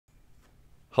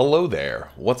Hello there.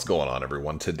 What's going on,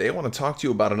 everyone? Today I want to talk to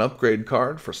you about an upgrade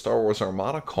card for Star Wars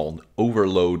Armada called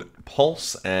Overload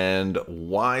Pulse and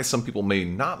why some people may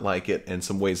not like it and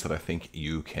some ways that I think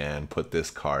you can put this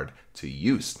card to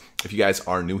use. If you guys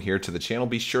are new here to the channel,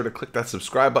 be sure to click that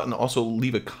subscribe button. Also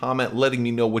leave a comment letting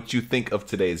me know what you think of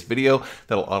today's video.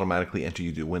 That'll automatically enter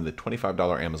you to win the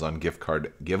 $25 Amazon gift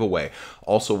card giveaway.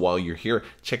 Also, while you're here,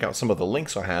 check out some of the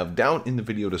links I have down in the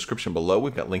video description below.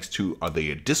 We've got links to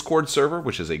the Discord server,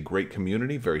 which is a great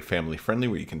community, very family friendly,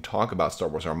 where you can talk about Star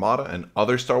Wars Armada and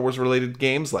other Star Wars related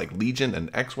games like Legion and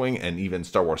X-Wing and even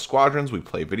Star Wars Squadrons. We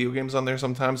play video games on there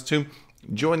sometimes too.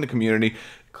 Join the community.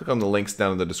 Click on the links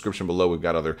down in the description below. We've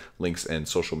got other links and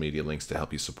social media links to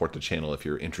help you support the channel if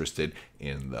you're interested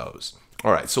in those.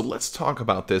 All right, so let's talk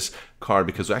about this card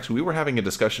because actually we were having a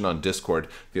discussion on Discord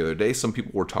the other day. Some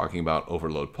people were talking about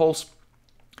Overload Pulse,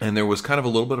 and there was kind of a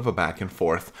little bit of a back and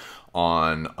forth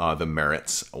on the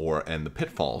merits and the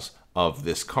pitfalls of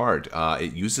this card.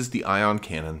 It uses the ion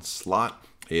cannon slot.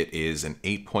 It is an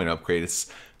 8-point upgrade.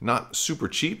 It's not super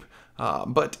cheap.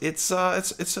 But it's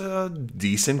a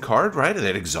decent card, right?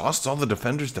 It exhausts all the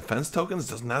defender's defense tokens.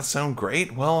 Doesn't that sound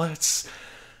great? Well, it's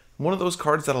one of those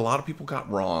cards that a lot of people got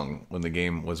wrong when the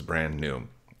game was brand new,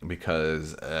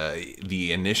 because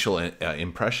the initial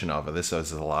impression of this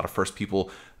is a lot of first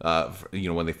people,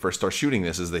 when they first start shooting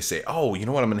this, is they say, oh, you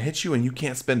know what, I'm going to hit you and you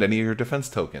can't spend any of your defense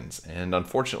tokens. And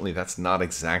unfortunately, that's not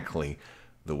exactly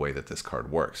the way that this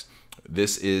card works.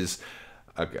 This is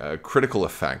a critical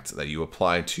effect that you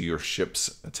apply to your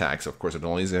ship's attacks. Of course, it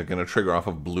only is going to trigger off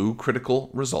of blue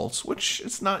critical results, which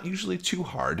it's not usually too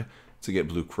hard to get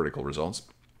blue critical results.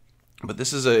 But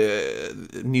this is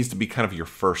it needs to be kind of your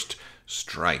first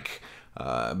strike,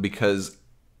 because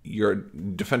your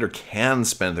defender can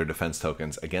spend their defense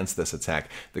tokens against this attack.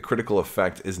 The critical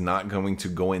effect is not going to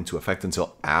go into effect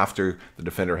until after the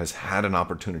defender has had an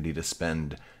opportunity to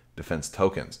spend defense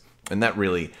tokens. And that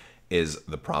really is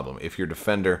the problem. If your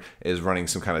defender is running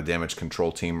some kind of damage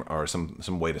control team or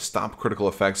some way to stop critical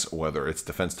effects, whether it's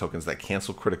defense tokens that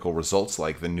cancel critical results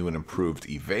like the new and improved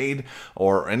evade,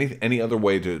 or any other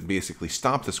way to basically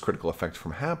stop this critical effect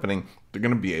from happening, they're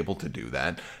going to be able to do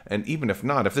that. And even if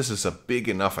not, if this is a big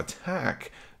enough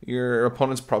attack, your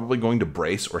opponent's probably going to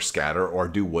brace or scatter or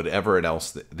do whatever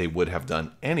else that they would have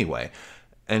done anyway.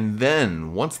 And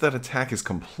then once that attack is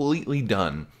completely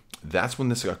done, that's when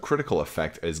this critical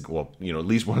effect is, well, at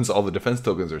least once all the defense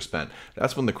tokens are spent,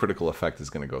 that's when the critical effect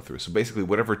is going to go through. So basically,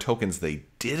 whatever tokens they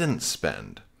didn't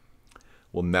spend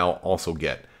will now also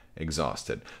get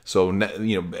exhausted. So,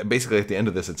 basically at the end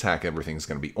of this attack, everything's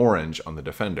going to be orange on the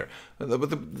defender. But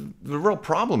the real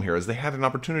problem here is they had an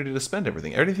opportunity to spend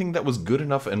everything. Everything that was good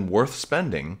enough and worth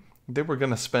spending, they were going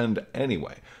to spend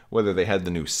anyway. Whether they had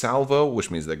the new salvo,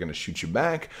 which means they're going to shoot you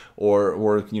back,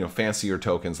 or fancier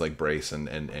tokens like brace and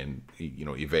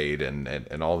evade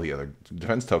and all the other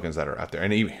defense tokens that are out there,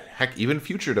 and even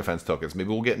future defense tokens. Maybe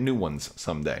we'll get new ones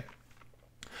someday.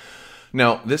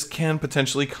 Now, this can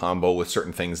potentially combo with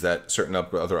certain things that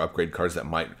other upgrade cards that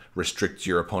might restrict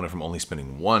your opponent from only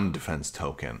spending one defense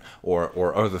token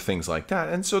or other things like that.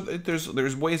 And so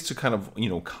there's ways to kind of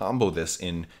combo this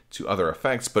into other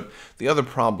effects. But the other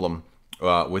problem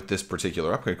with this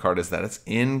particular upgrade card is that it's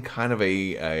in kind of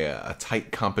a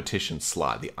tight competition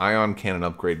slot. The ion cannon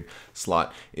upgrade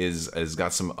slot has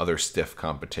got some other stiff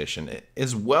competition,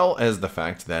 as well as the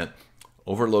fact that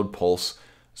Overload Pulse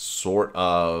sort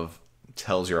of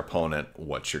tells your opponent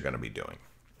what you're going to be doing.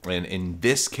 And in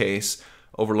this case,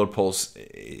 Overload Pulse,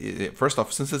 first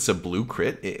off, since it's a blue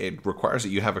crit, it requires that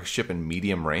you have a ship in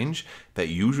medium range. That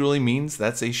usually means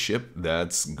that's a ship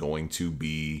that's going to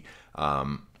be,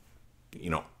 on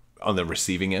the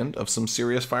receiving end of some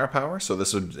serious firepower. So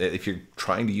this would, if you're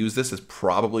trying to use this, it's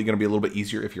probably going to be a little bit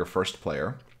easier if you're first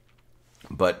player.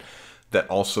 But that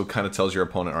also kind of tells your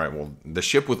opponent, all right, well, the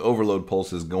ship with Overload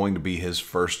Pulse is going to be his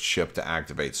first ship to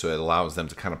activate. So it allows them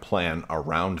to kind of plan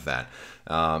around that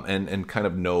and kind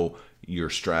of know your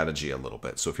strategy a little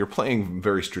bit. So if you're playing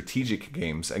very strategic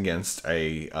games against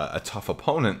a tough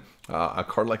opponent, a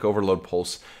card like Overload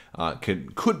Pulse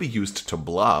could be used to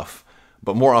bluff.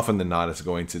 But more often than not, it's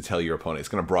going to tell your opponent, it's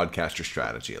going to broadcast your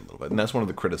strategy a little bit. And that's one of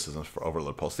the criticisms for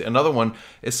Overload Pulse. Another one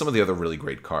is some of the other really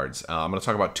great cards. I'm going to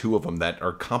talk about two of them that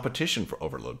are competition for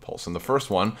Overload Pulse. And the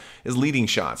first one is Leading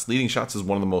Shots. Leading Shots is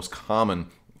one of the most common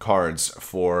cards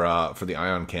for the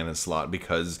ion cannon slot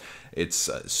because it's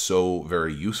so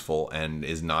very useful and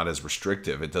is not as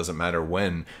restrictive. It doesn't matter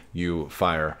when you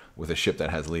fire with a ship that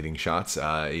has leading shots.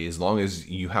 As long as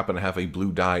you happen to have a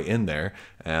blue die in there,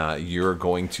 you're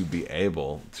going to be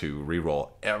able to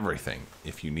reroll everything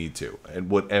if you need to and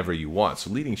whatever you want. So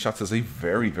leading shots is a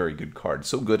very, very good card.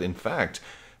 So good, in fact,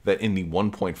 that in the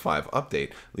 1.5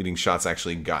 update, leading shots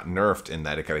actually got nerfed in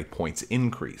that it got a points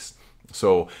increase.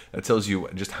 So that tells you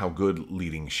just how good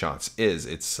leading shots is.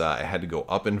 It had to go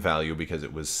up in value because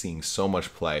it was seeing so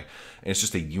much play, and it's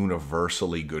just a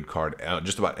universally good card.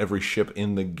 Just about every ship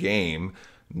in the game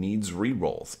needs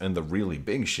rerolls, and the really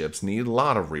big ships need a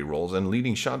lot of rerolls, and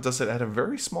leading shot does it at a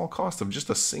very small cost of just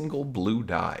a single blue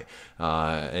die.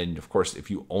 And of course, if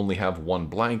you only have one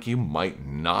blank, you might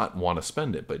not want to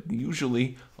spend it, but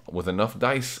usually with enough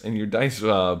dice in your dice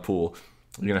pool,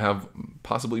 you're going to have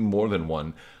possibly more than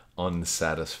one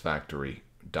unsatisfactory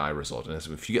die result. And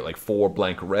if you get like 4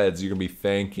 blank reds, you're gonna be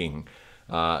thanking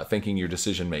your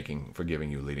decision making for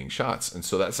giving you leading shots. And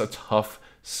so that's a tough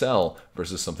sell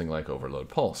versus something like Overload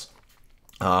Pulse.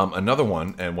 Another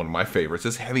one, and one of my favorites,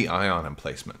 is Heavy Ion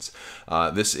Emplacements.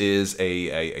 This is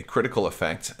a critical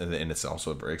effect, and it's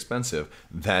also very expensive,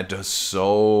 that does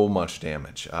so much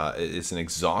damage. It's an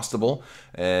exhaustible,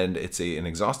 and it's an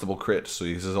exhaustible crit, so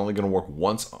this is only going to work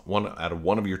one out of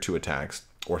one of your 2 attacks,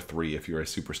 or 3 if you're a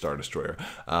Superstar Destroyer.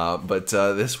 But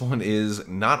this one is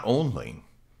not only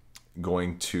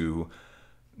going to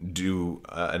do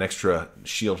an extra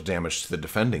shield damage to the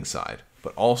defending side,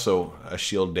 but also a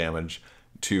shield damage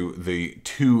to the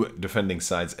 2 defending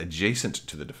sides adjacent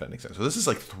to the defending side. So this is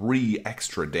like 3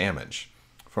 extra damage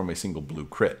from a single blue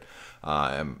crit.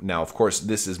 Now, of course,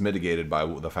 this is mitigated by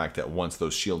the fact that once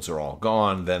those shields are all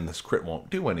gone, then this crit won't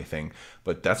do anything.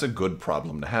 But that's a good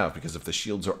problem to have, because if the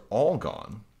shields are all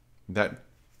gone, that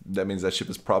means that ship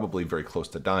is probably very close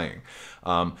to dying.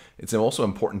 It's also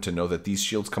important to know that these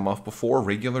shields come off before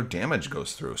regular damage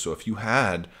goes through. So if you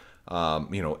had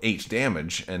 8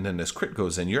 damage and then this crit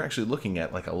goes in, you're actually looking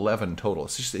at like 11 total.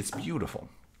 It's beautiful.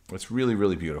 It's really,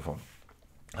 really beautiful.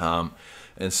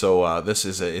 And so this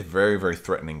is a very, very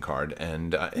threatening card.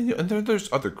 And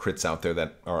there's other crits out there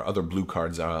that are other blue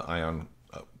cards, ion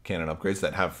cannon upgrades,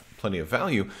 that have plenty of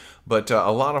value. But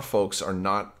a lot of folks are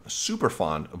not super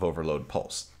fond of Overload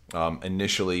Pulse.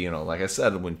 Initially, like I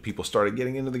said, when people started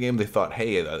getting into the game, they thought,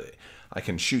 hey, I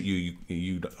can shoot you.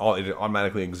 It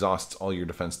automatically exhausts all your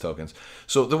defense tokens.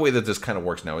 So the way that this kind of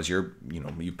works now is you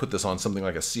put this on something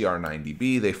like a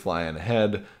CR90B, they fly in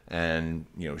ahead and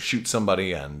shoot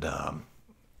somebody, and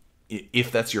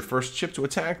if that's your first ship to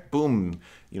attack, boom,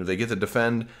 they get to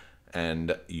defend,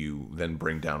 and you then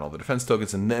bring down all the defense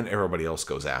tokens, and then everybody else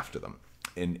goes after them.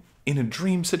 And in a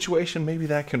dream situation, maybe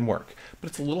that can work, but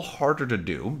it's a little harder to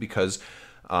do because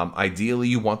ideally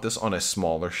you want this on a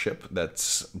smaller ship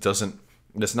that's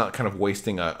not kind of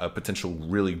wasting a potential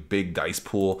really big dice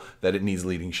pool that it needs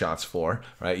leading shots for,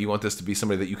 right? You want this to be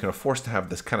somebody that you can afford to have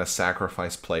this kind of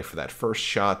sacrifice play for that first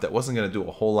shot that wasn't going to do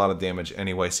a whole lot of damage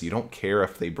anyway, so you don't care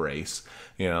if they brace,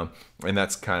 and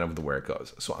that's kind of where it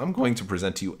goes. So I'm going to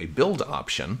present to you a build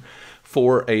option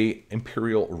for a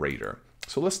Imperial Raider.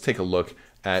 So let's take a look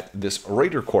at this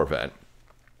Raider Corvette,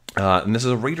 and this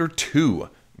is a Raider 2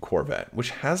 Corvette, which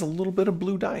has a little bit of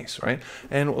blue dice, right?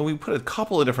 And we put a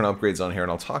couple of different upgrades on here,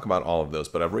 and I'll talk about all of those,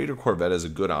 but a Raider Corvette is a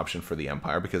good option for the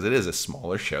Empire because it is a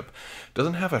smaller ship.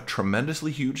 Doesn't have a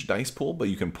tremendously huge dice pool, but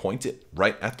you can point it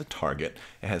right at the target.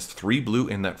 It has 3 blue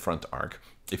in that front arc.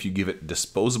 If you give it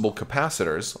disposable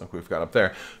capacitors, like we've got up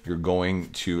there, you're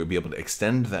going to be able to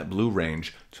extend that blue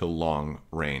range to long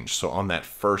range. So on that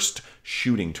first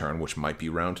shooting turn, which might be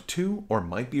round 2 or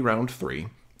might be round 3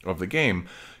 of the game,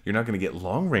 you're not going to get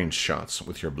long range shots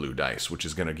with your blue dice, which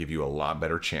is going to give you a lot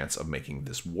better chance of making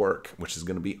this work, which is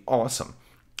going to be awesome.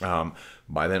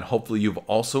 By then, hopefully, you've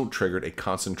also triggered a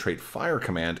concentrate fire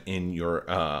command in your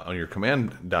on your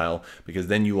command dial, because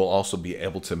then you will also be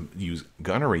able to use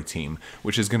gunnery team,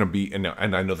 which is going to be, and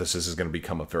I know this is going to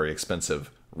become a very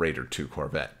expensive Raider 2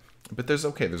 Corvette, but there's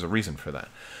a reason for that,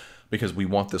 because we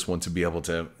want this one to be able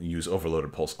to use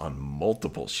Overloaded Pulse on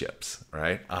multiple ships,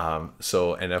 right?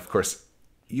 And of course,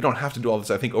 you don't have to do all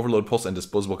this. I think Overload Pulse and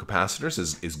disposable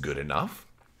capacitors is good enough.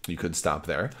 You could stop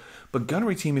there. But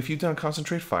gunnery team, if you've done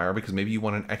concentrate fire because maybe you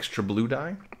want an extra blue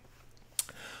die,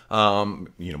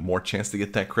 more chance to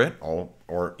get that crit,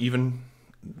 or even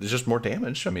there's just more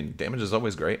damage. I mean, damage is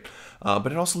always great,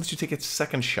 but it also lets you take a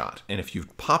second shot. And if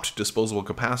you've popped disposable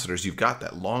capacitors, you've got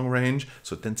that long range.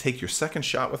 So then take your second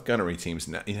shot with gunnery teams,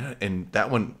 and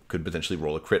that one could potentially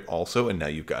roll a crit also. And now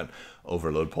you've got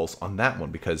Overload Pulse on that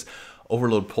one, because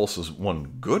Overload Pulse is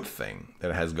one good thing that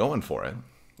it has going for it.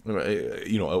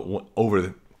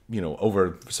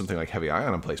 Over something like heavy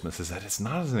ion emplacements is that it's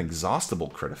not as an exhaustible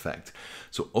crit effect.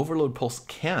 So Overload Pulse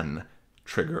can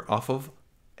trigger off of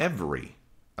every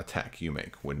attack you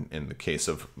make. When in the case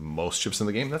of most ships in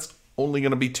the game, that's only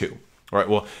going to be 2. All right,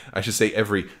 well, I should say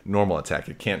every normal attack.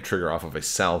 It can't trigger off of a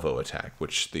salvo attack,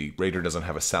 which the Raider doesn't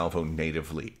have a salvo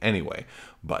natively anyway.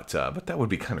 But that would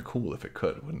be kind of cool if it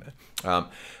could, wouldn't it?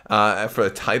 For a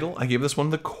title, I gave this one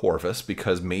the Corvus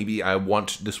because maybe I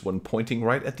want this one pointing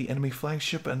right at the enemy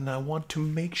flagship, and I want to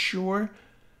make sure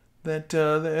that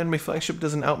the enemy flagship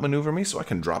doesn't outmaneuver me, so I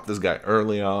can drop this guy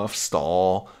early off,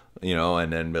 stall,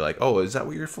 and then be like, oh, is that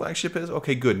what your flagship is?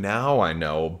 Okay, good, now I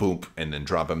know, boom, and then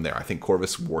drop him there. I think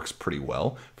Corvus works pretty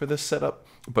well for this setup,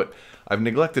 but I've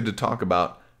neglected to talk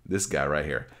about this guy right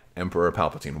here, Emperor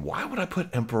Palpatine. Why would I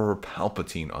put Emperor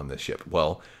Palpatine on this ship?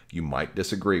 Well, you might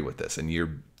disagree with this, and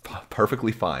you're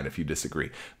perfectly fine if you disagree.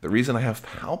 The reason I have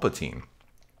Palpatine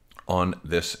on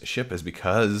this ship is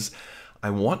because I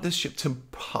want this ship to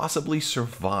possibly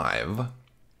survive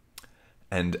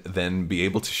and then be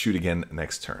able to shoot again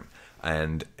next turn.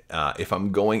 And if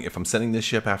I'm sending this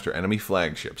ship after enemy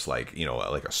flagships, like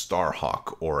like a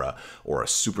Starhawk or a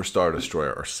Super Star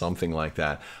Destroyer or something like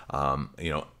that,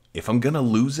 if I'm gonna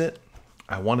lose it,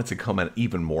 I want it to come at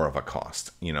even more of a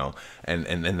cost,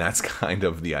 and that's kind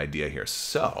of the idea here.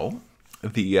 So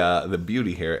the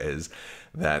beauty here is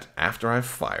that after I've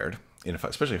fired, and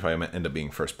especially if I end up being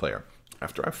first player,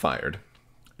 after I've fired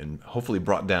and hopefully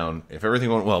brought down, if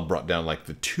everything went well, brought down like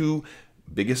the 2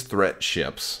 biggest threat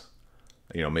ships,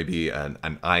 maybe an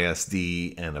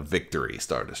ISD and a Victory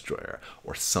Star Destroyer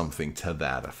or something to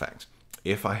that effect.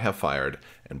 If I have fired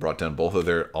and brought down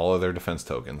all of their defense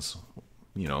tokens,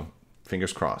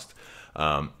 fingers crossed,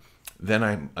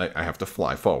 then I have to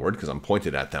fly forward because I'm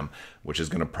pointed at them, which is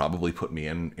going to probably put me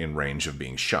in range of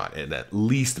being shot, at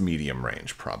least medium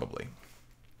range, probably.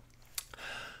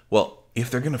 Well, if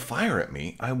they're going to fire at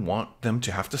me, I want them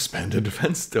to have to spend a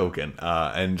defense token.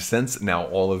 And since now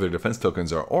all of their defense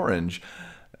tokens are orange,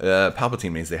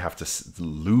 Palpatine means they have to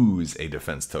lose a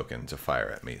defense token to fire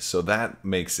at me. So that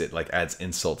makes it, adds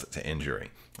insult to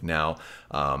injury. Now,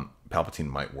 Palpatine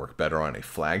might work better on a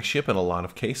flagship in a lot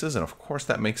of cases, and of course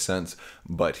that makes sense.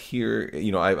 But here,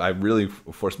 I really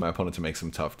forced my opponent to make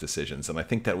some tough decisions, and I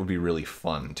think that would be really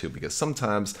fun too, because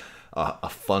sometimes a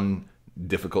fun,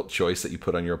 difficult choice that you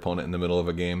put on your opponent in the middle of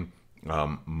a game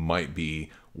might be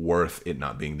worth it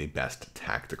not being the best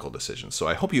tactical decision. So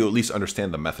I hope you at least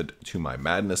understand the method to my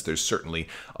madness. There's certainly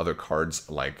other cards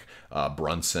like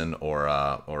Brunson or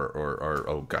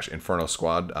oh gosh, Inferno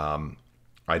Squad,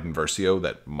 Iden Versio,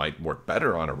 that might work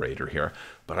better on a Raider here.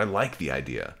 But I like the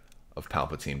idea of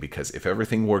Palpatine because if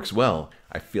everything works well,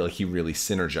 I feel like he really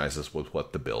synergizes with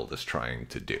what the build is trying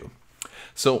to do.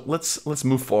 So let's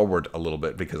move forward a little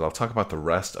bit, because I'll talk about the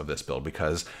rest of this build,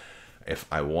 because if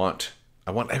I want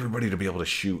everybody to be able to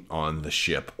shoot on the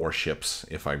ship or ships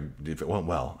if it went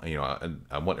well.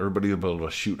 I want everybody to be able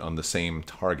to shoot on the same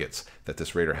targets that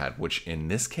this Raider had, which in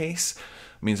this case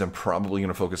means I'm probably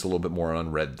going to focus a little bit more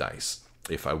on red dice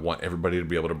if I want everybody to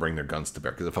be able to bring their guns to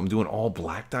bear. Because if I'm doing all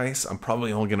black dice, I'm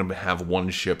probably only going to have one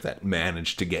ship that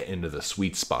managed to get into the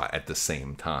sweet spot at the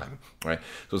same time, right?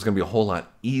 So it's going to be a whole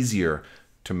lot easier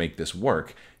to make this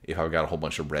work if I've got a whole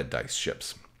bunch of red dice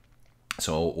ships.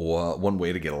 So one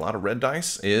way to get a lot of red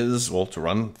dice is, well, to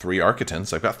run 3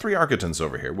 Architans. I've got 3 Architans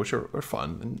over here, which are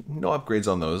fun, and no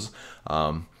upgrades on those.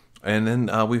 And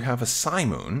then we have a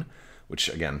Simoon, which,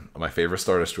 again, my favorite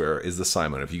Star Destroyer is the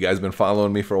Simoon. If you guys have been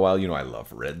following me for a while, I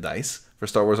love red dice for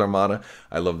Star Wars Armada.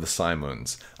 I love the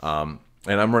Simoons.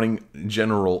 And I'm running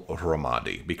General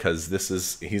Ramadi because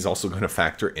he's also going to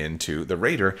factor into the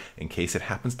Raider in case it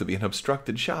happens to be an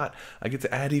obstructed shot. I get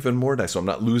to add even more dice, so I'm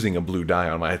not losing a blue die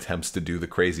on my attempts to do the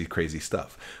crazy, crazy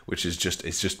stuff, which is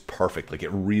just perfect. It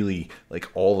really,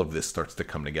 all of this starts to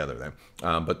come together there.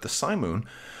 But the Simoon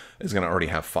is going to already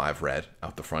have 5 red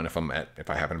out the front if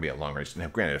I happen to be at long range. Now,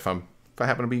 granted, if I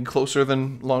happen to be closer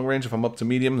than long range, if I'm up to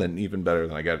medium, then even better.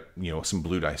 Then I got, some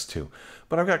blue dice too.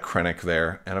 But I've got Krennic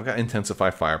there, and I've got Intensify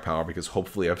Firepower because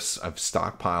hopefully I've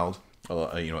stockpiled,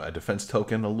 a defense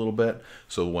token a little bit.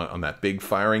 So on that big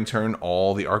firing turn,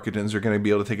 all the Architans are going to be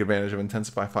able to take advantage of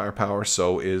Intensify Firepower.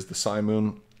 So is the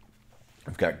Simoon.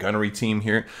 I've got Gunnery Team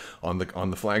here on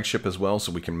the flagship as well,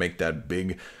 so we can make that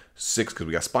big 6, because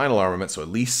we got Spinal Armament, so at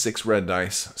least 6 red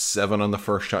dice, 7 on the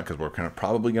first shot, because we're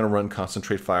probably going to run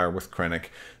Concentrate Fire with Krennic,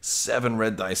 7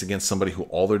 red dice against somebody who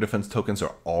all their defense tokens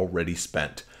are already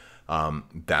spent.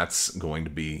 That's going to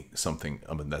be something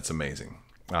that's amazing.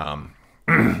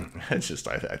 It's just,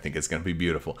 I think it's going to be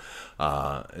beautiful.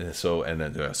 So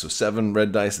 7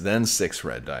 red dice, then 6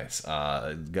 red dice.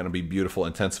 Going to be beautiful.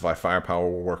 Intensify firepower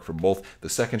will work for both. The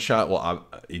second shot will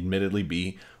admittedly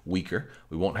be weaker.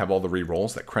 We won't have all the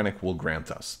rerolls that Krennic will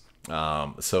grant us.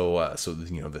 So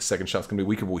the second shot's going to be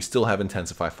weaker, but we still have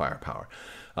intensify firepower.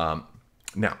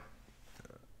 Now,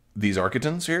 these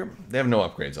Architons here, they have no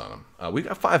upgrades on them. We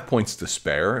got 5 points to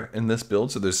spare in this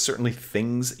build, so there's certainly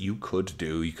things you could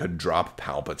do. You could drop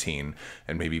Palpatine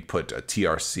and maybe put a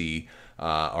TRC,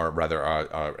 or rather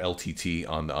a LTT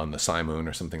on the Simoon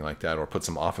or something like that, or put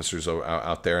some officers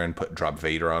out there and drop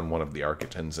Vader on one of the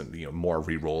Architons, and more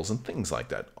rerolls and things like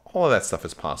that. All of that stuff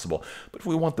is possible, but if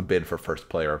we want the bid for first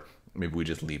player, maybe we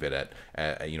just leave it at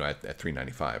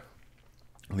 395.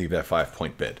 Leave that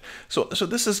 5-point bid. So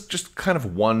this is just kind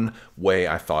of one way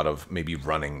I thought of maybe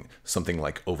running something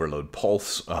like Overload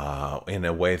Pulse in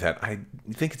a way that I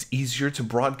think it's easier to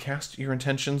broadcast your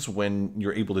intentions when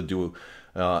you're able to do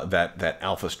that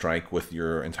alpha strike with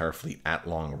your entire fleet at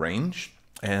long range.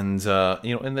 And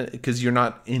because you're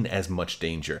not in as much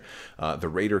danger. The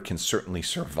Raider can certainly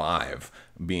survive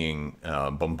being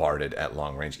bombarded at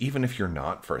long range, even if you're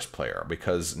not first player,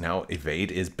 because now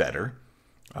evade is better.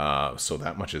 So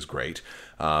that much is great.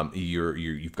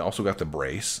 You've also got the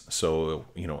brace. So,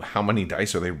 how many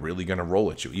dice are they really going to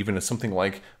roll at you? Even as something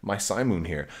like my Simoon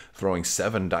here, throwing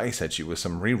 7 dice at you with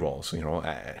some rerolls.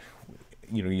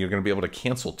 You're going to be able to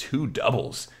cancel 2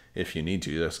 doubles if you need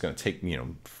to. That's going to take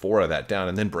 4 of that down,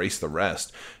 and then brace the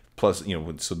rest. Plus,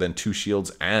 so then 2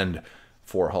 shields and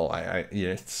 4 hull.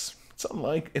 It's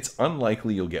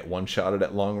unlikely you'll get one-shotted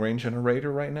at long range in a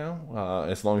Raider right now,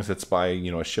 as long as it's by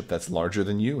a ship that's larger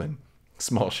than you, and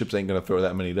small ships ain't going to throw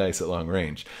that many dice at long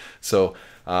range. So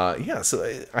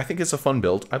so I think it's a fun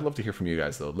build. I'd love to hear from you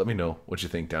guys, though. Let me know what you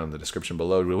think down in the description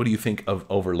below. What do you think of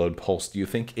Overload Pulse? Do you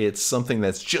think it's something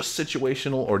that's just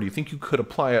situational, or do you think you could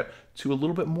apply it to a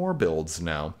little bit more builds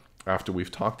now after we've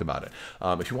talked about it?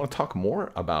 If you want to talk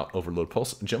more about Overload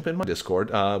Pulse, jump in my Discord.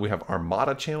 We have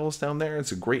Armada channels down there.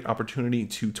 It's a great opportunity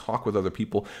to talk with other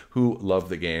people who love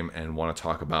the game and want to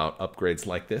talk about upgrades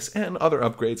like this and other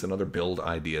upgrades and other build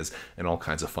ideas and all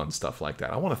kinds of fun stuff like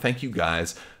that. I want to thank you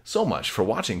guys so much for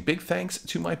watching. Big thanks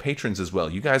to my patrons as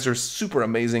well. You guys are super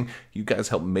amazing. You guys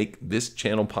help make this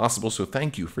channel possible, so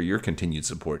thank you for your continued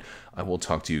support. I will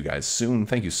talk to you guys soon.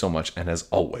 Thank you so much, and as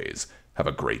always, have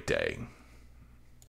a great day.